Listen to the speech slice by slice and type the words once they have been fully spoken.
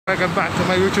Welcome back to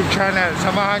my YouTube channel.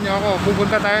 Samahan niyo ako.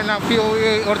 Pupunta tayo ng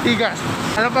POA Ortigas.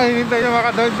 Ano pa hinintay niyo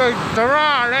mga DOiNK?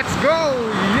 Tara! Let's go!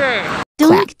 Yeah!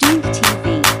 DOiNK DOiNK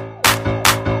TV.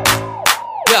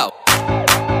 Go!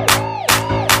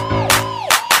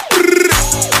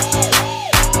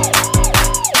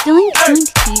 DOiNK DOiNK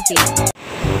TV.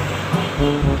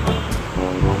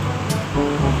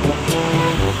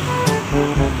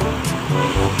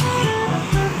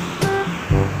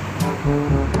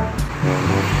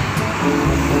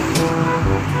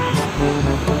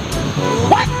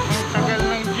 What? Tagal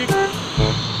ng jeep.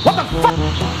 What the fuck?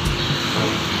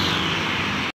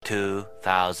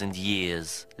 2,000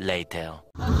 years later.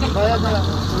 Bayad na lang.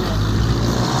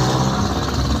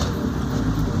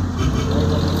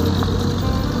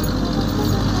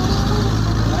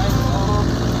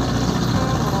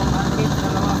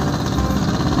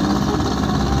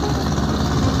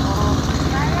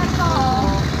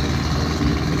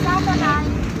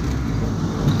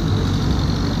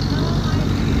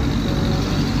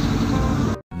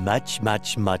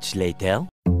 Much later.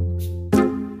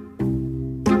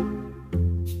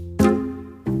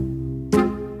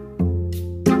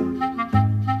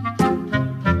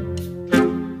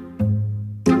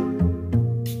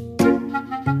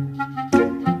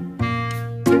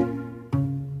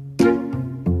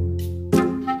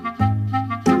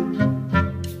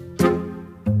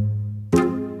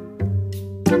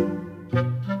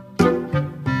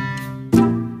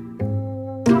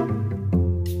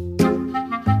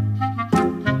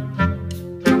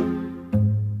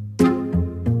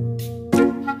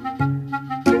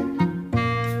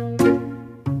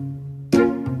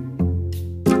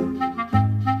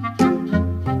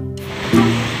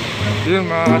 Yun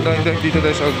mga DOiNK, dito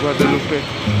tayo sa Guadalupe.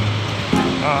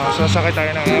 Sasakay tayo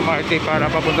ng MRT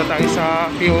para papunta tayo sa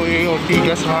POA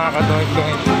Ortigas mga DOiNK.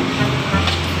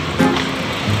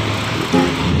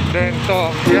 Then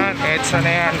to, yan, EDSA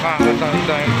na yan mga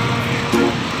DOiNK.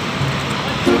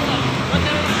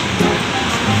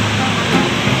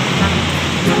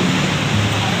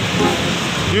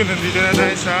 Yun, nandito na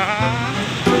tayo sa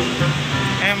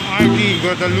MRT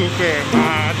Guadalupe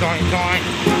mga DOiNK.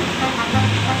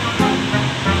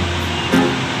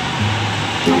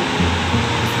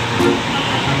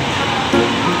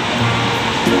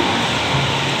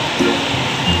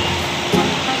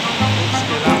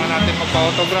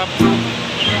 Autograph.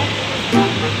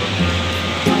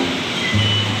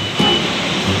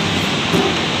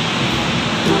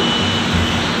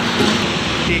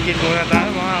 Ticket muna tayo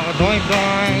mga DOiNK.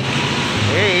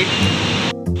 Wait.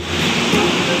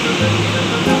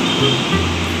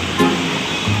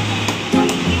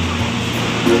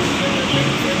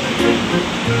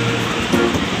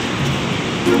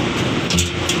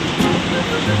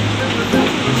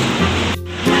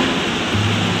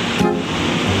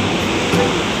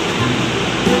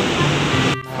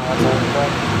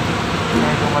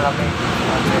 Medyo malamig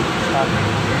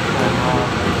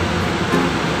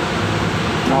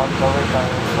nakakawin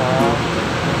tayo sa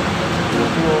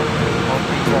POA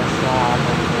Ortigas na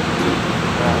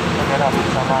pagharap,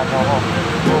 samahan niyo ako.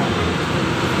 Go!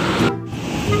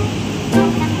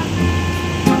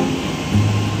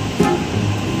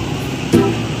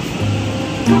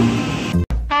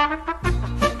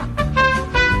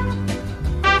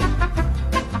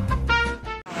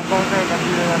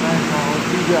 Nandito na tayo sa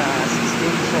Ortigas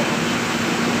Station.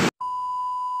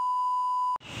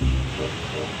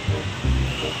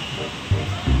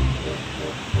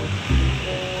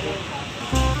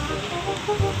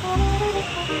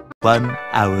 One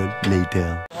hour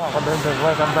later. DOiNK,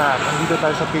 welcome back. Nandito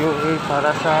tayo sa POA para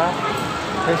sa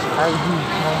SID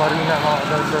ng Marina mga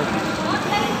DOiNK.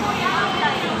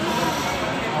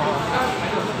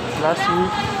 Last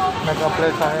week,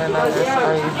 nag-apply tayo ng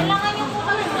SID.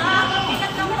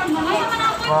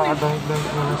 Mga DOiNK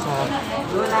muna sa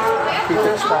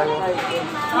tickets tayo.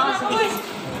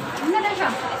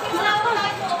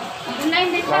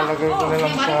 Lalagay ko na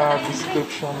lang sa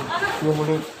description yung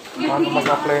link paano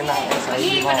mag-apply ng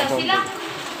SID mga DOiNK.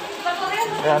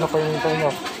 Kaya ano pa yung hintay nyo?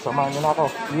 Samahan nyo na ako.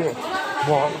 Yeah.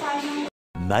 Boy.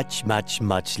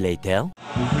 Much later.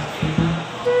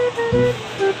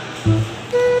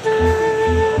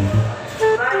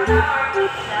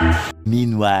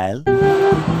 Meanwhile,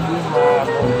 mga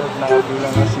DOiNK,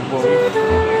 nakabilang na si Boy.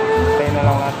 Hintay na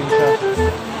lang natin siya.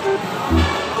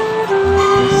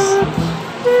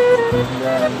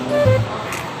 Then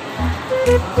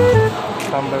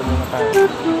tambay muna tayo.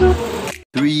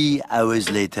 3 hours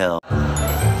later.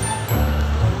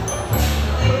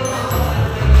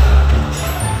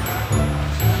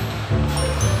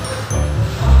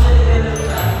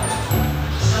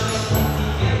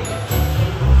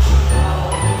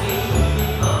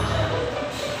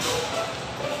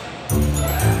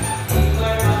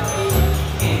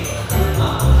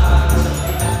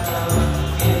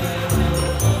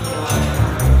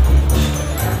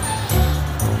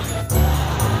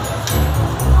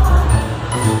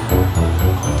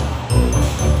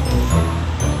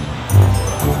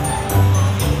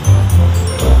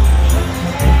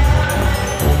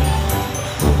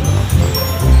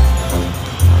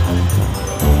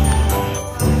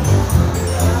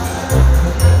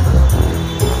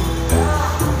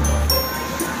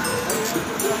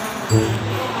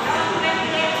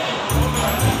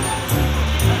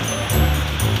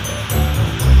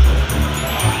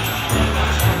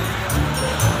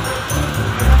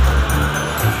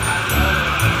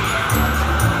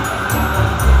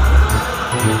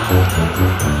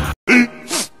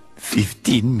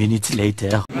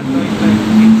 later.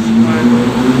 It's 1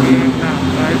 PM na.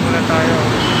 Kahit muna tayo.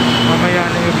 Mamaya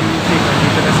na yung music.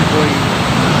 Dito na si Boy.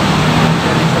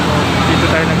 Dito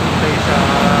tayo naghintay sa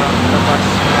labas.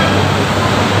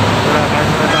 Wala, kahit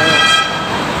muna tayo.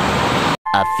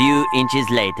 A few inches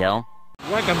later.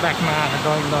 Welcome back mga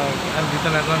ka-DOiNK. Andito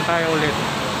na naman tayo ulit.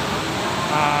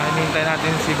 Hinihintay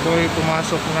natin si Boy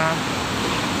pumasok na.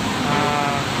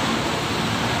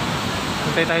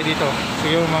 Hintay tayo dito.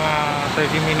 Siguro mga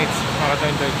 30 minutes mga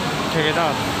ka-DOiNK. Check it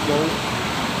out. Go.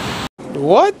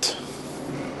 What?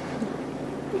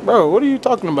 Bro, what are you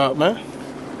talking about, man?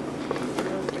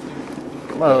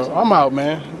 Bro, I'm out,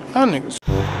 man. That niggas.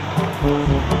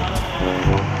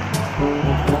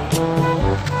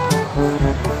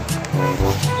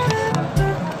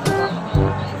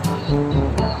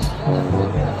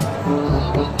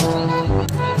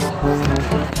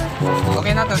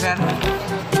 Okay na to, sir.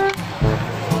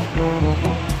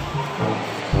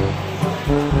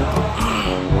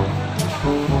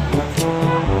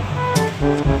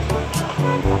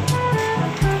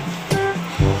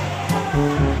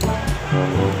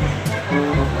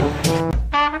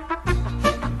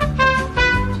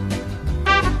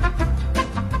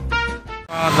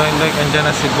 Mga ka-DOiNK, andyan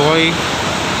na si Boy.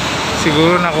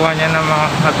 Siguro nakuha niya ng mga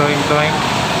ka-DOiNK.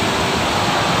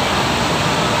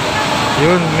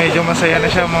 Yun, medyo masaya na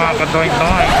siya mga ka-DOiNK.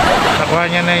 Nakuha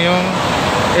niya na yung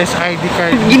SID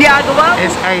card. Ginagawa?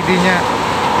 SID niya.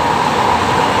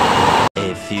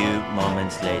 A few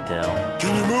moments later.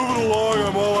 Can you move it along?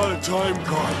 I'm all out of time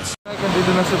cards.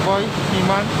 Nandito na si Boy,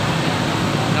 Seaman.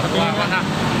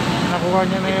 Nakuha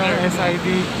niya na yung SID.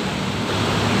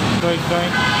 DOiNK.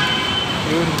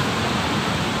 Yun.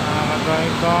 Mga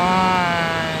ka-DOiNK.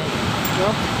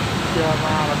 Yup. Kaya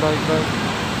mga ka-DOiNK.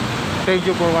 Thank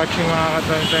you for watching mga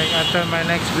ka-DOiNK. Until my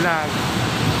next vlog.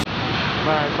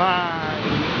 Bye bye.